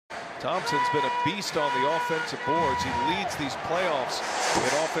Thompson's been a beast on the offensive boards. He leads these playoffs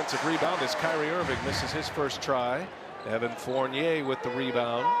in offensive rebound as Kyrie Irving misses his first try. Evan Fournier with the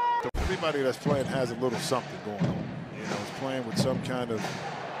rebound. Everybody that's playing has a little something going on. You know, he's playing with some kind of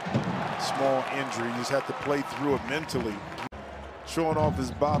small injury. You just have to play through it mentally. Showing off his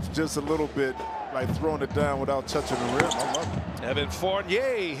bops just a little bit, like throwing it down without touching the rim. I love it. Evan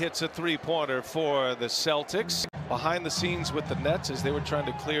Fournier hits a three-pointer for the Celtics. Behind the scenes with the Nets as they were trying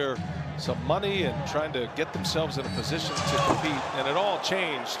to clear some money and trying to get themselves in a position to compete. And it all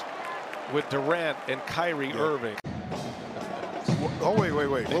changed with Durant and Kyrie Irving. Oh, wait.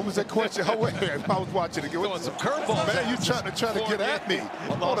 What was that question? Oh, wait. I was watching it. Throwing some curveballs. Man, you trying to get at me.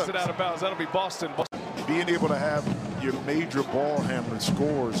 Lost it out of bounds. That'll be Boston. Being able to have your major ball handling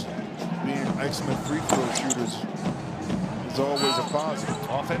scores, being excellent free throw shooters, is always a positive.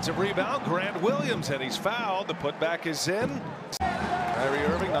 Offensive rebound, Grant Williams, and he's fouled. The putback is in. Kyrie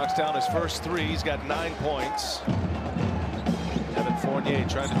Irving knocks down his first three. He's got 9 points. Evan Fournier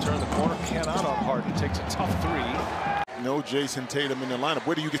trying to turn the corner. Cannot on Harden. Takes a tough three. No Jason Tatum in the lineup.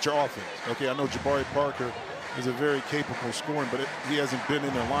 Where do you get your offense? Okay, I know Jabari Parker is a very capable scoring, but he hasn't been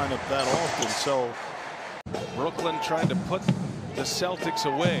in the lineup that often. So Brooklyn trying to put the Celtics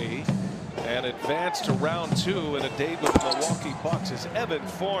away and advance to round 2 in a date with the Milwaukee Bucks as Evan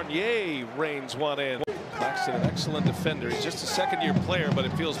Fournier reigns one in. Claxton, an excellent defender. He's just a second-year player, but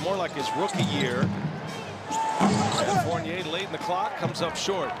it feels more like his rookie year. And Fournier late in the clock comes up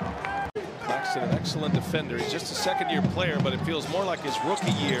short. Claxton, an excellent defender. He's just a second-year player, but it feels more like his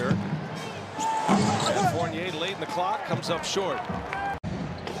rookie year. And Fournier late in the clock comes up short.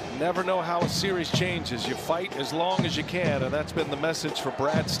 Never know how a series changes. You fight as long as you can, and that's been the message for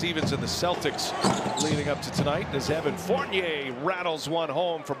Brad Stevens and the Celtics leading up to tonight as Evan Fournier rattles one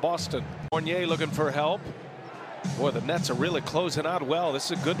home for Boston. Fournier looking for help. Boy, the Nets are really closing out well. This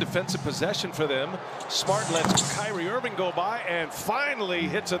is a good defensive possession for them. Smart lets Kyrie Irving go by and finally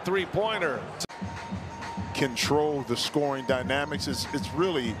hits a three-pointer. Control the scoring dynamics. It's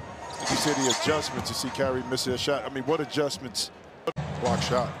really, like you said, the adjustments. You see Kyrie missing a shot. I mean, what adjustments? Block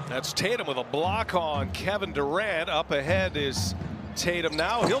shot. That's Tatum with a block on Kevin Durant. Up ahead is Tatum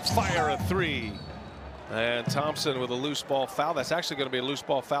now. He'll fire a three. And Thompson with a loose ball foul. That's actually going to be a loose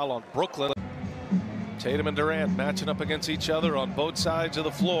ball foul on Brooklyn. Tatum and Durant matching up against each other on both sides of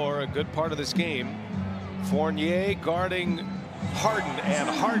the floor. A good part of this game. Fournier guarding Harden, and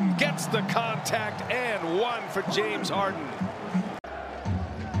Harden gets the contact and one for James Harden.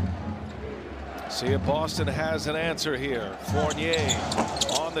 See if Boston has an answer here. Fournier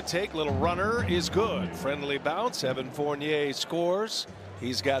on the take. Little runner is good. Friendly bounce. Evan Fournier scores.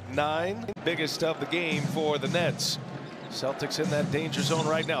 He's got 9. Biggest of the game for the Nets. Celtics in that danger zone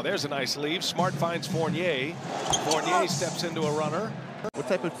right now. There's a nice leave. Smart finds Fournier. Fournier steps into a runner. What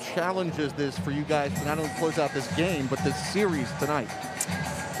type of challenge is this for you guys to not only close out this game, but this series tonight?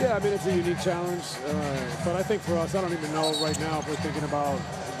 Yeah, I mean, it's a unique challenge. But I think for us, I don't even know right now if we're thinking about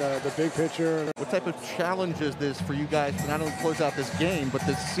the big picture. What type of challenge is this for you guys to not only close out this game, but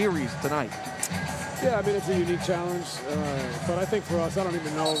this series tonight? Yeah, I mean, it's a unique challenge. But I think for us, I don't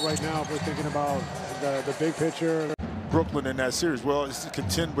even know right now if we're thinking about the big picture. Brooklyn in that series, well, it's to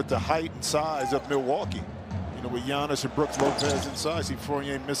contend with the height and size of Milwaukee. You know, with Giannis and Brooks Lopez inside, see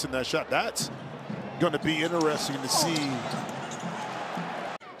Fournier missing that shot. That's going to be interesting to see.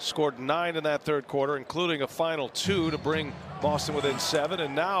 Scored 9 in that third quarter, including a final 2 to bring Boston within 7.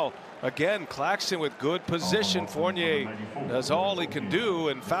 And now, again, Claxton with good position. Fournier does all he can do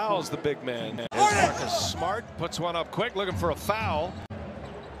and fouls the big man. As Marcus Smart puts one up quick, looking for a foul.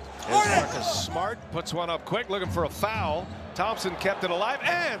 As Marcus Smart puts one up quick, looking for a foul. Thompson kept it alive,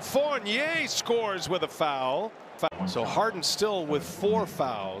 and Fournier scores with a foul. So Harden still with 4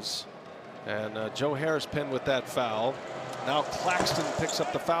 fouls. And Joe Harris pinned with that foul. Now Claxton picks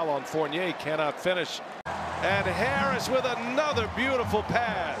up the foul on Fournier, cannot finish. And Harris with another beautiful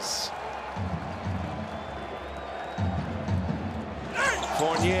pass.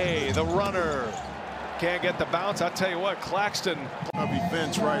 Fournier, the runner, can't get the bounce. I'll tell you what, Claxton.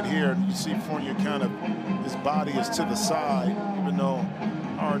 Bench right here, and you see Fournier kind of, his body is to the side, even though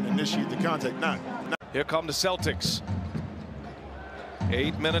Harden initiated the contact. Here come the Celtics.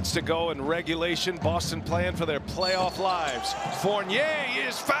 8 minutes to go in regulation. Boston playing for their playoff lives. Fournier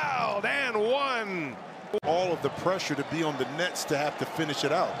is fouled and one. All of the pressure to be on the Nets to have to finish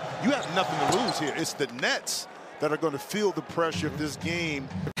it out. You have nothing to lose here. It's the Nets that are going to feel the pressure of this game.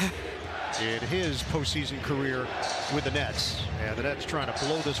 In his postseason career with the Nets. And the Nets trying to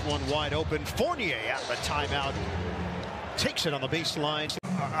blow this one wide open. Fournier out of the timeout. Takes it on the baseline.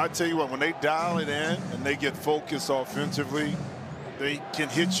 I tell you what, when they dial it in and they get focused offensively, They can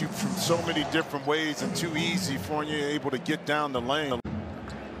hit you from so many different ways, and too easy. Fournier able to get down the lane.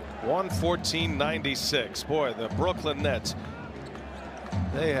 114-96. Boy, the Brooklyn Nets,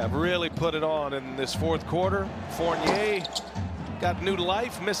 they have really put it on in this fourth quarter. Fournier got new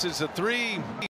life, misses a three.